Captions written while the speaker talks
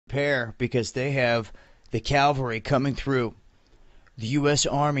prepare because they have the cavalry coming through. The U.S.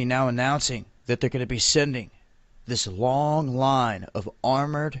 Army now announcing that they're going to be sending this long line of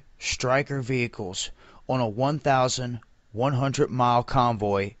armored Stryker vehicles on a 1,100-mile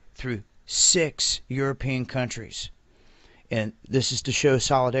convoy through 6 European countries. And this is to show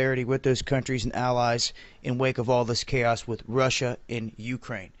solidarity with those countries and allies in wake of all this chaos with Russia and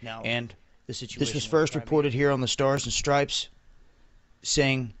Ukraine. And this was first reported here on the Stars and Stripes,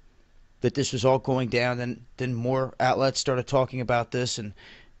 saying that this was all going down. Then more outlets started talking about this, and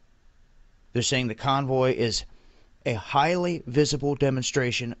they're saying the convoy is a highly visible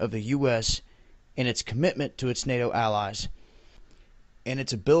demonstration of the U.S. and its commitment to its NATO allies and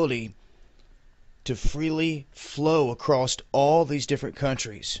its ability to freely flow across all these different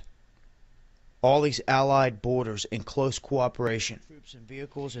countries, all these allied borders in close cooperation. Troops and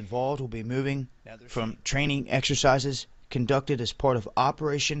vehicles involved will be moving from training exercises conducted as part of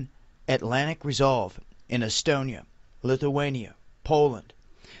Operation Atlantic Resolve in Estonia, Lithuania, Poland.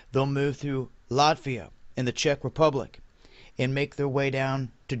 They'll move through Latvia and the Czech Republic and make their way down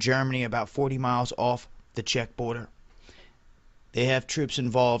to Germany about 40 miles off the Czech border. They have troops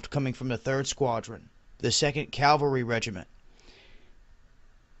involved coming from the 3rd Squadron, the 2nd Cavalry Regiment.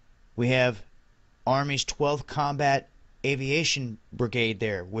 We have Army's 12th Combat Aviation Brigade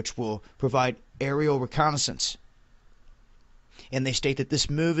there, which will provide aerial reconnaissance. And they state that this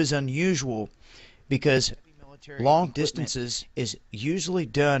move is unusual because long distances is usually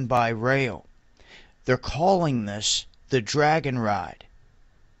done by rail. They're calling this the Dragon Ride,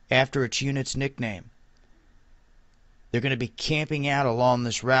 after its unit's nickname. They're going to be camping out along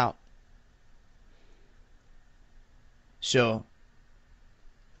this route. So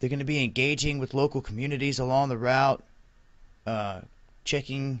they're going to be engaging with local communities along the route,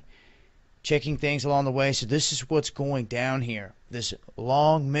 checking things along the way. So this is what's going down here. This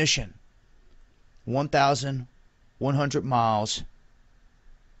long mission, 1,100 miles,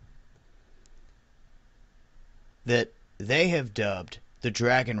 that they have dubbed the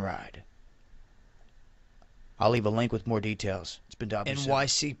Dragon Ride. I'll leave a link with more details. It's been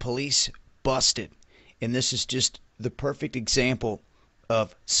NYC police busted. And this is just the perfect example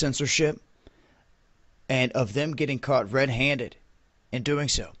of censorship and of them getting caught red-handed in doing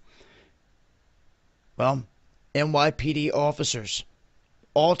so. Well, NYPD officers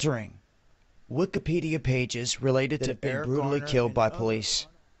altering Wikipedia pages related to being brutally killed by police.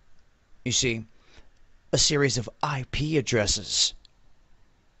 You see, a series of IP addresses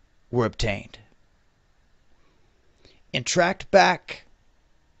were obtained and tracked back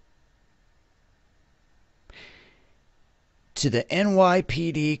to the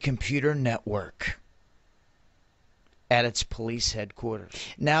NYPD computer network at its police headquarters.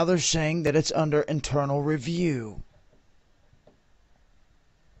 Now they're saying that it's under internal review.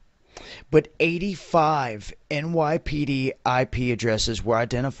 But 85 NYPD IP addresses were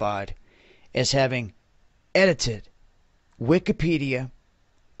identified as having edited Wikipedia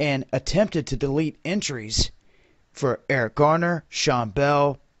and attempted to delete entries for Eric Garner, Sean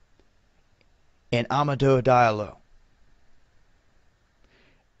Bell, and Amadou Diallo.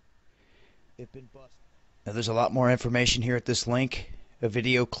 Now there's a lot more information here at this link, a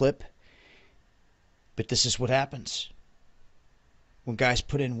video clip, but this is what happens when guys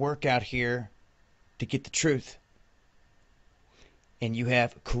put in work out here to get the truth. And you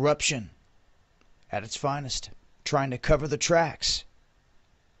have corruption at its finest, trying to cover the tracks.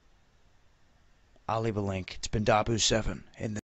 I'll leave a link. It's been Dabu7 in the